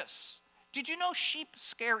anxious. Did you know sheep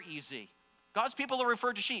scare easy? God's people are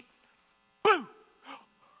referred to sheep. Boo!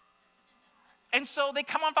 And so they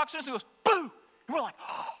come on Fox News and goes, boo! And we're like,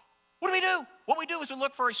 oh, what do we do? What we do is we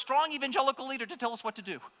look for a strong evangelical leader to tell us what to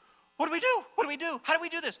do. What do we do? What do we do? How do we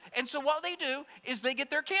do this? And so what they do is they get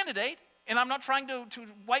their candidate. And I'm not trying to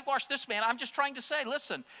whitewash this man. I'm just trying to say,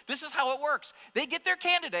 listen, this is how it works. They get their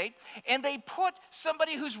candidate, and they put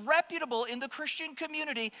somebody who's reputable in the Christian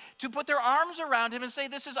community to put their arms around him and say,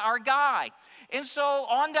 this is our guy. And so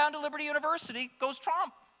on down to Liberty University goes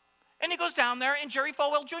Trump. And he goes down there, and Jerry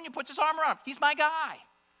Falwell Jr. puts his arm around him. He's my guy.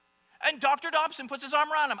 And Dr. Dobson puts his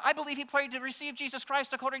arm around him. I believe he prayed to receive Jesus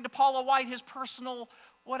Christ according to Paula White, his personal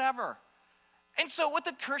whatever. And so what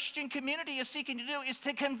the Christian community is seeking to do is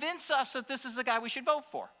to convince us that this is the guy we should vote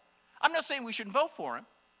for. I'm not saying we shouldn't vote for him.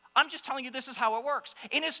 I'm just telling you this is how it works.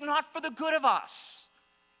 And it's not for the good of us.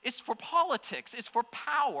 It's for politics. It's for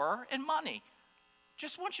power and money.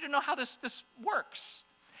 Just want you to know how this works.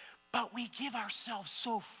 But we give ourselves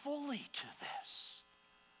so fully to this.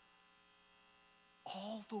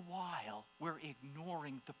 All the while, we're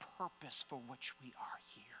ignoring the purpose for which we are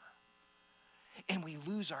here. And we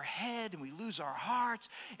lose our head, and we lose our hearts,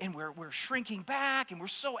 and we're shrinking back, and we're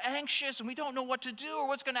so anxious, and we don't know what to do or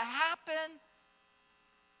what's going to happen.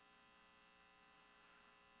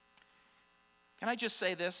 Can I just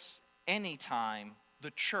say this? Anytime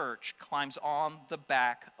the church climbs on the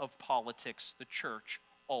back of politics, the church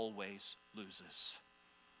always loses.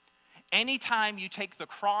 Anytime you take the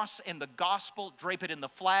cross and the gospel, drape it in the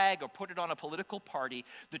flag, or put it on a political party,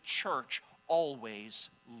 the church always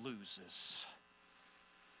loses.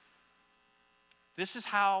 This is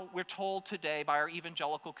how we're told today by our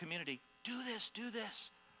evangelical community. Do this, do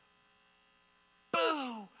this.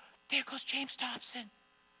 Boo! There goes James Dobson.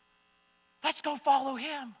 Let's go follow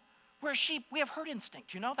him. We're sheep. We have herd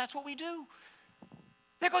instinct, That's what we do.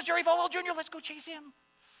 There goes Jerry Falwell Jr. Let's go chase him.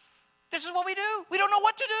 This is what we do. We don't know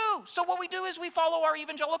what to do. So what we do is we follow our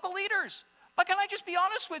evangelical leaders. But can I just be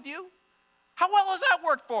honest with you? How well has that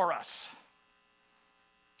worked for us?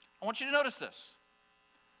 I want you to notice this.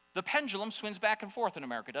 The pendulum swings back and forth in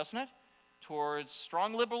America, doesn't it? Towards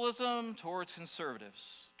strong liberalism, towards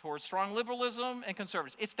conservatives. Towards strong liberalism and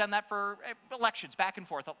conservatives. It's done that for elections, back and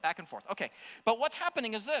forth, back and forth. Okay, but what's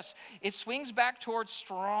happening is this. It swings back towards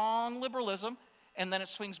strong liberalism, and then it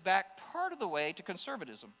swings back part of the way to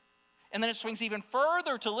conservatism. And then it swings even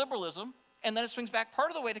further to liberalism, and then it swings back part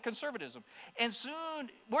of the way to conservatism. And soon,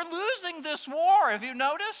 we're losing this war, have you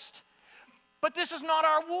noticed? But this is not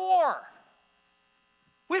our war.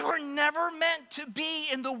 We were never meant to be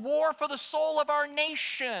in the war for the soul of our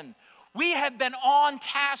nation. We have been on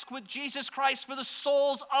task with Jesus Christ for the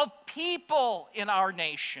souls of people in our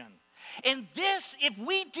nation. And this, if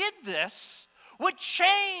we did this, would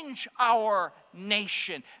change our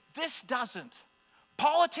nation. This doesn't.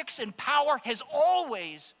 Politics and power has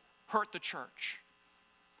always hurt the church.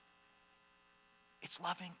 It's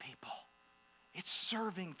loving people. It's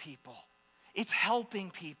serving people. It's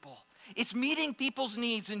helping people. It's meeting people's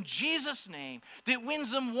needs in Jesus' name that wins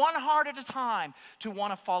them one heart at a time to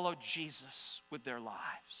want to follow Jesus with their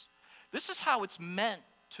lives. This is how it's meant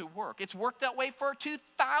to work. It's worked that way for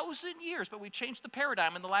 2,000 years, but we changed the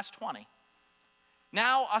paradigm in the last 20.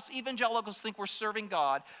 Now, us evangelicals think we're serving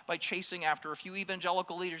God by chasing after a few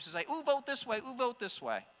evangelical leaders who say, ooh, vote this way, ooh, vote this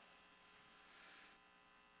way.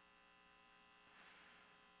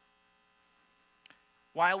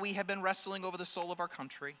 While we have been wrestling over the soul of our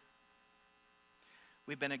country,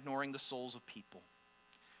 we've been ignoring the souls of people.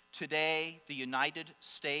 Today, the United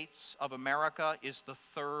States of America is the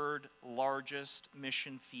third largest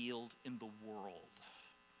mission field in the world.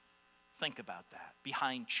 Think about that.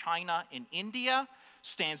 Behind China and India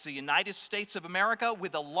stands the United States of America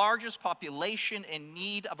with the largest population in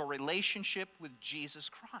need of a relationship with Jesus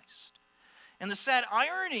Christ. And the sad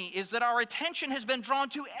irony is that our attention has been drawn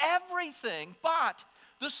to everything but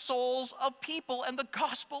the souls of people and the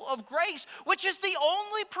gospel of grace, which is the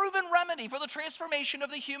only proven remedy for the transformation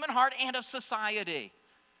of the human heart and of society.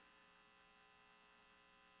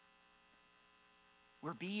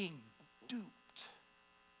 We're being duped.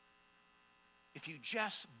 If you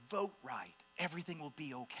just vote right, everything will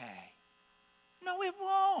be okay. No, it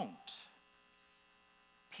won't.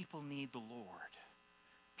 People need the Lord.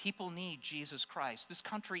 People need Jesus Christ. This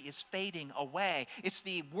country is fading away. It's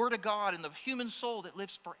the Word of God and the human soul that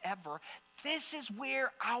lives forever. This is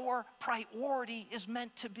where our priority is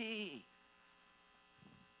meant to be.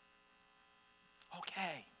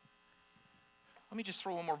 Okay. Let me just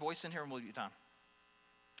throw one more voice in here and we'll be done.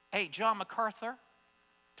 Hey, John MacArthur,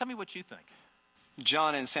 tell me what you think.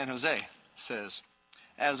 John in San Jose says,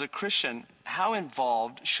 as a Christian, how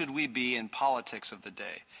involved should we be in politics of the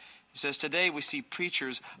day? He says, today we see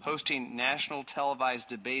preachers hosting national televised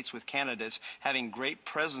debates with candidates, having great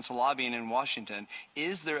presence lobbying in Washington.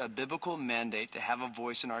 Is there a biblical mandate to have a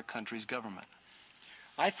voice in our country's government?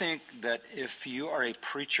 I think that if you are a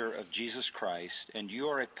preacher of Jesus Christ and you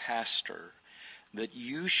are a pastor, that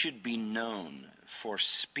you should be known for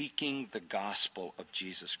speaking the gospel of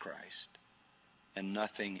Jesus Christ and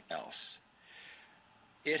nothing else.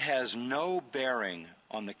 It has no bearing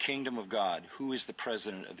on the kingdom of God who is the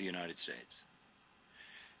president of the United States.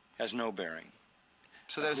 has no bearing.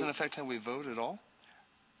 So that doesn't affect how we vote at all?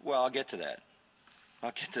 Well, I'll get to that.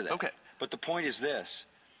 Okay. But the point is this.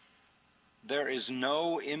 There is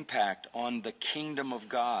no impact on the kingdom of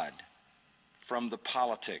God from the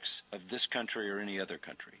politics of this country or any other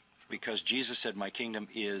country, because Jesus said, my kingdom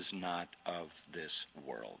is not of this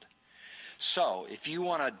world. So if you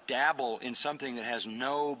want to dabble in something that has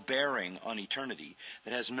no bearing on eternity,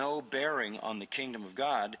 that has no bearing on the kingdom of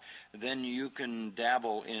God, then you can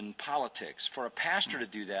dabble in politics. For a pastor to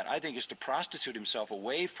do that, I think, is to prostitute himself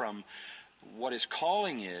away from what his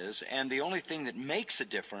calling is, and the only thing that makes a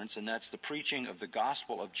difference, and that's the preaching of the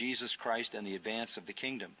gospel of Jesus Christ and the advance of the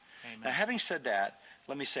kingdom. Amen. Now, having said that,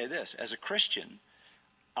 let me say this. As a Christian,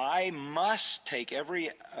 I must take every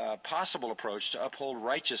possible approach to uphold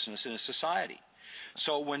righteousness in a society.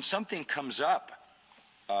 So when something comes up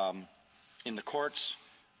in the courts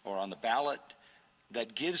or on the ballot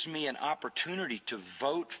that gives me an opportunity to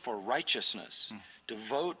vote for righteousness, to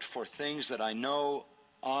vote for things that I know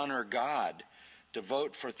honor God, to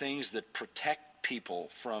vote for things that protect people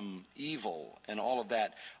from evil and all of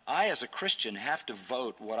that, I as a Christian have to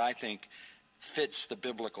vote what I think fits the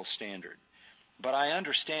biblical standard. But I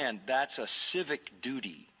understand that's a civic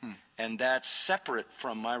duty, and that's separate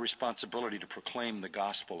from my responsibility to proclaim the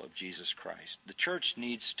gospel of Jesus Christ. The church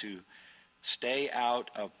needs to stay out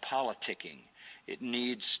of politicking. It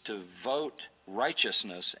needs to vote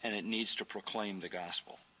righteousness, and it needs to proclaim the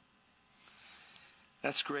gospel.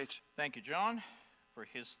 That's great. Thank you, John, for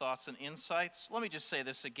his thoughts and insights. Let me just say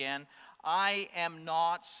this again. I am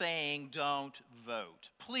not saying don't vote.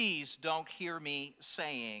 Please don't hear me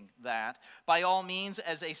saying that. By all means,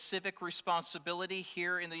 as a civic responsibility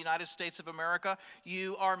here in the United States of America,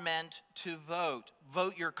 you are meant to vote.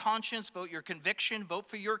 Vote your conscience, vote your conviction, vote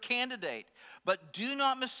for your candidate. But do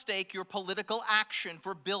not mistake your political action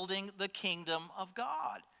for building the kingdom of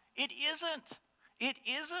God. It isn't. It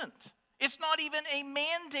isn't. It's not even a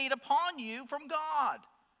mandate upon you from God.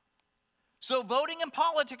 So voting and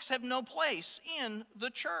politics have no place in the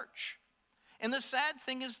church. And the sad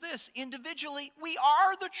thing is this, individually, we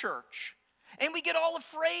are the church. And we get all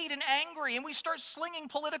afraid and angry, and we start slinging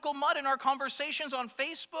political mud in our conversations on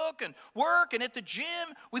Facebook and work and at the gym.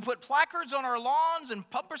 We put placards on our lawns and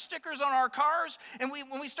bumper stickers on our cars. And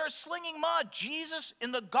when we start slinging mud, Jesus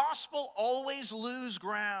and the gospel always lose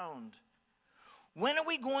ground. When are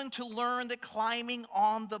we going to learn that climbing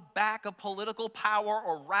on the back of political power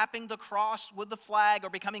or wrapping the cross with the flag or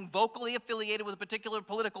becoming vocally affiliated with a particular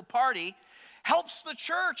political party helps the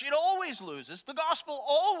church? It always loses. The gospel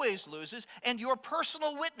always loses. And your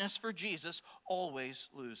personal witness for Jesus always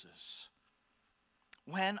loses.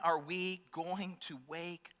 When are we going to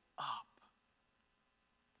wake up?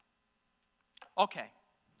 Okay.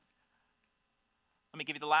 Let me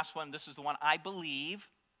give you the last one. This is the one I believe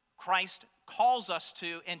Christ calls us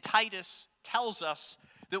to, and Titus tells us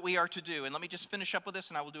that we are to do. And let me just finish up with this,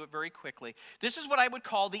 and I will do it very quickly. This is what I would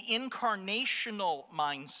call the incarnational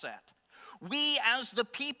mindset. We, as the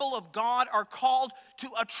people of God, are called to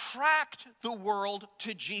attract the world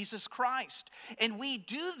to Jesus Christ. And we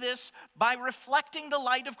do this by reflecting the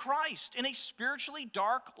light of Christ in a spiritually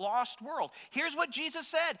dark, lost world. Here's what Jesus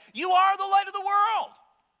said: you are the light of the world.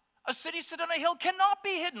 A city set on a hill cannot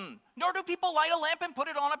be hidden, nor do people light a lamp and put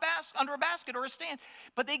it on under a basket or a stand,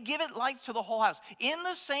 but they give it light to the whole house. In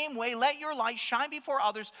the same way, let your light shine before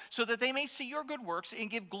others so that they may see your good works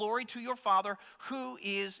and give glory to your Father who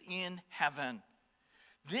is in heaven.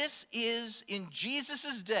 This is, in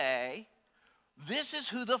Jesus' day, this is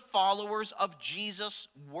who the followers of Jesus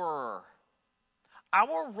were.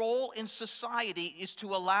 Our role in society is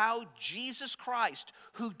to allow Jesus Christ,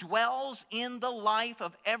 who dwells in the life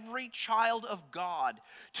of every child of God,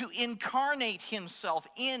 to incarnate himself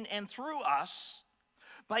in and through us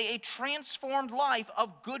by a transformed life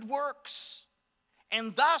of good works.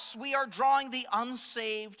 And thus we are drawing the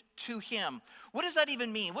unsaved to him. What does that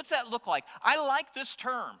even mean? What's that look like? I like this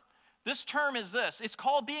term. This term is this. It's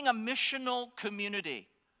called being a missional community.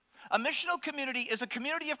 A missional community is a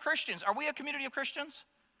community of Christians. Are we a community of Christians?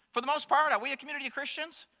 For the most part, are we a community of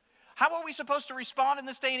Christians? How are we supposed to respond in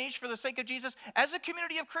this day and age for the sake of Jesus? As a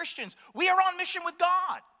community of Christians, we are on mission with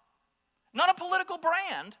God, not a political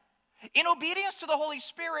brand, in obedience to the Holy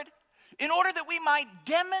Spirit, in order that we might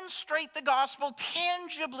demonstrate the gospel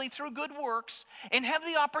tangibly through good works and have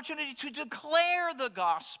the opportunity to declare the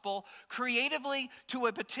gospel creatively to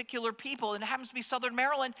a particular people. And it happens to be Southern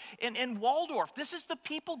Maryland and Waldorf. This is the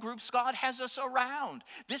people groups God has us around.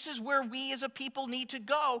 This is where we as a people need to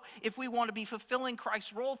go if we want to be fulfilling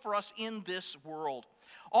Christ's role for us in this world.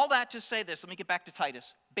 All that to say this. Let me get back to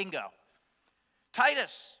Titus. Bingo.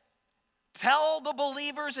 Titus, Tell the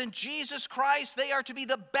believers in Jesus Christ they are to be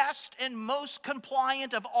the best and most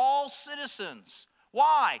compliant of all citizens.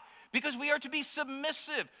 Why? Because we are to be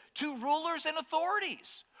submissive to rulers and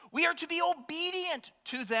authorities. We are to be obedient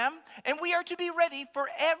to them, and we are to be ready for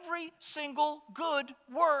every single good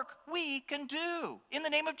work we can do in the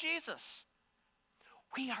name of Jesus.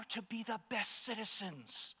 We are to be the best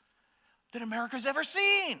citizens that America's ever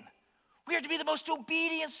seen. We are to be the most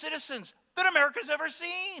obedient citizens that America's ever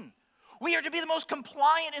seen. We are to be the most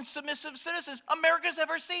compliant and submissive citizens America's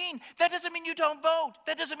ever seen. That doesn't mean you don't vote.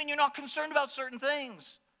 That doesn't mean you're not concerned about certain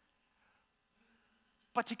things.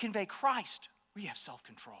 But to convey Christ, we have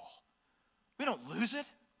self-control. We don't lose it.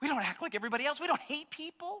 We don't act like everybody else. We don't hate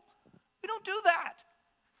people. We don't do that.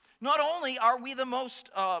 Not only are we the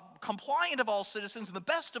most compliant of all citizens and the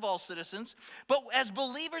best of all citizens, but as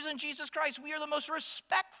believers in Jesus Christ, we are the most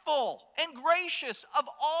respectful and gracious of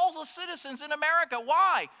all the citizens in America.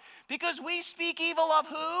 Why? Because we speak evil of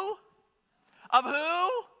who? Of who?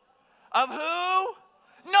 Of who?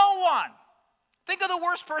 No one. Think of the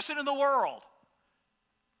worst person in the world.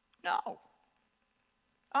 No.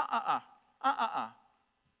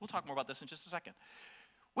 We'll talk more about this in just a second.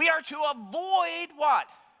 We are to avoid what?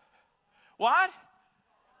 What?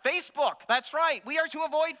 Facebook. That's right. We are to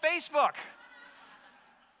avoid Facebook.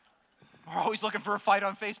 We're always looking for a fight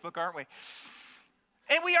on Facebook, aren't we?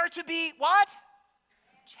 And we are to be what?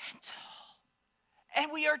 Gentle.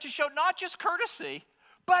 And we are to show not just courtesy,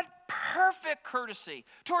 but perfect courtesy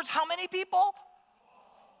towards how many people?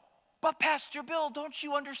 But Pastor Bill, don't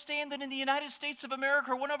you understand that in the United States of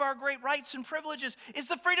America, one of our great rights and privileges is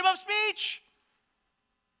the freedom of speech?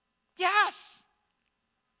 Yes.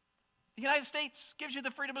 The United States gives you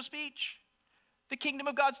the freedom of speech. The kingdom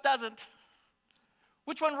of God doesn't.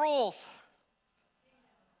 Which one rules?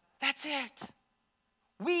 That's it.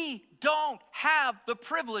 We don't have the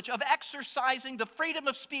privilege of exercising the freedom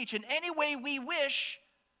of speech in any way we wish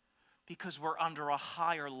because we're under a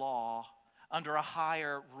higher law, under a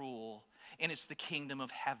higher rule, and it's the kingdom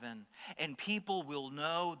of heaven. And people will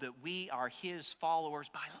know that we are his followers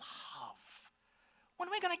by love. When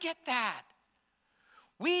are we going to get that?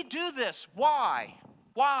 We do this. Why?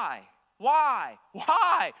 Why? Why?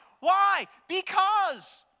 Why? Why?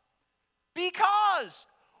 Because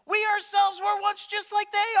we ourselves were once just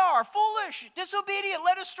like they are, foolish, disobedient,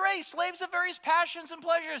 led astray, slaves of various passions and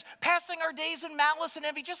pleasures, passing our days in malice and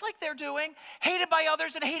envy, just like they're doing, hated by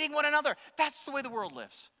others and hating one another. That's the way the world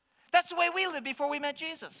lives. That's the way we lived before we met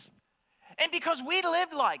Jesus. And because we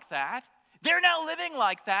lived like that, they're now living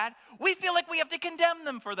like that. We feel like we have to condemn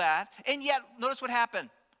them for that. And yet, notice what happened.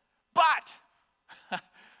 But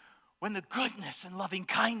when the goodness and loving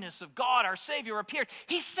kindness of God, our Savior, appeared,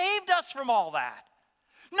 he saved us from all that.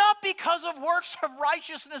 Not because of works of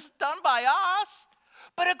righteousness done by us,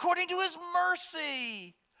 but according to his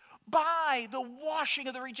mercy, by the washing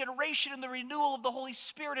of the regeneration and the renewal of the Holy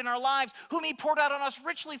Spirit in our lives, whom he poured out on us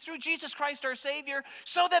richly through Jesus Christ our Savior,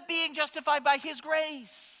 so that being justified by his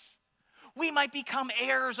grace, we might become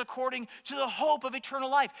heirs according to the hope of eternal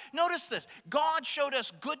life. Notice this. God showed us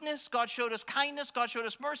goodness, God showed us kindness, God showed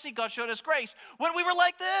us mercy, God showed us grace when we were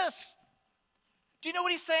like this. Do you know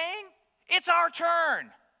what he's saying? It's our turn.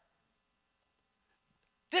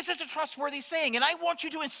 This is a trustworthy saying, and I want you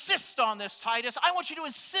to insist on this, Titus. I want you to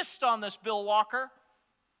insist on this, Bill Walker.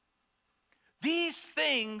 These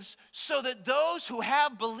things so that those who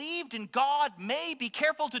have believed in God may be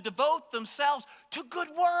careful to devote themselves to good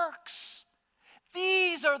works.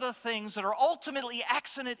 These are the things that are ultimately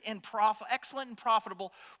excellent and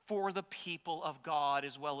profitable for the people of God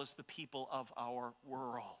as well as the people of our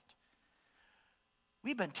world.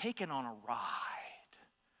 We've been taken on a ride,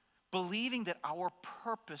 believing that our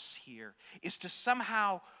purpose here is to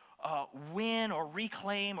somehow win or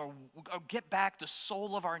reclaim or get back the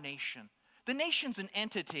soul of our nation. The nation's an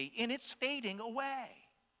entity, and it's fading away.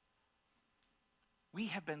 We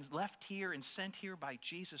have been left here and sent here by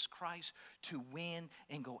Jesus Christ to win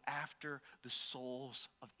and go after the souls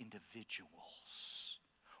of individuals.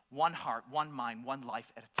 One heart, one mind, one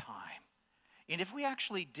life at a time. And if we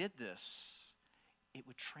actually did this, it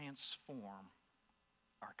would transform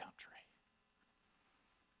our country.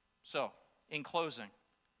 So, in closing,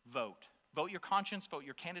 vote. Vote your conscience, vote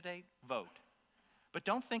your candidate, vote. But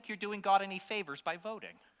don't think you're doing God any favors by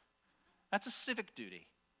voting. That's a civic duty.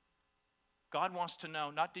 God wants to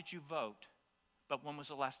know, not did you vote, but when was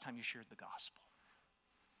the last time you shared the gospel?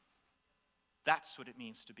 That's what it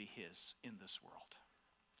means to be his in this world.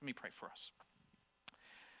 Let me pray for us.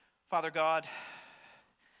 Father God,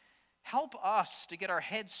 help us to get our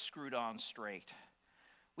heads screwed on straight.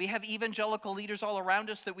 We have evangelical leaders all around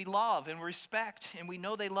us that we love and respect, and we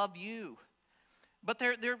know they love you. But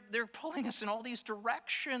they're pulling us in all these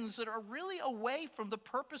directions that are really away from the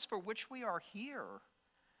purpose for which we are here.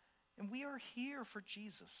 And we are here for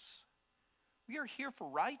Jesus. We are here for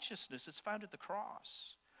righteousness as found at the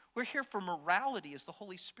cross. We're here for morality as the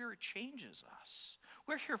Holy Spirit changes us.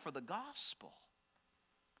 We're here for the gospel.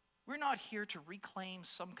 We're not here to reclaim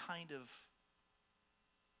some kind of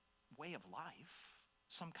way of life,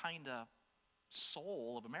 some kind of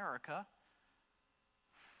soul of America.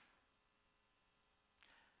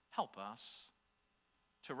 Help us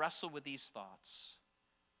to wrestle with these thoughts.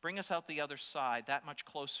 Bring us out the other side that much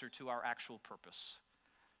closer to our actual purpose,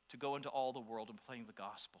 to go into all the world and proclaim the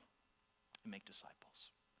gospel and make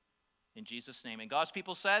disciples. In Jesus' name. And God's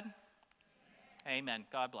people said, Amen.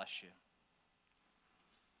 God bless you.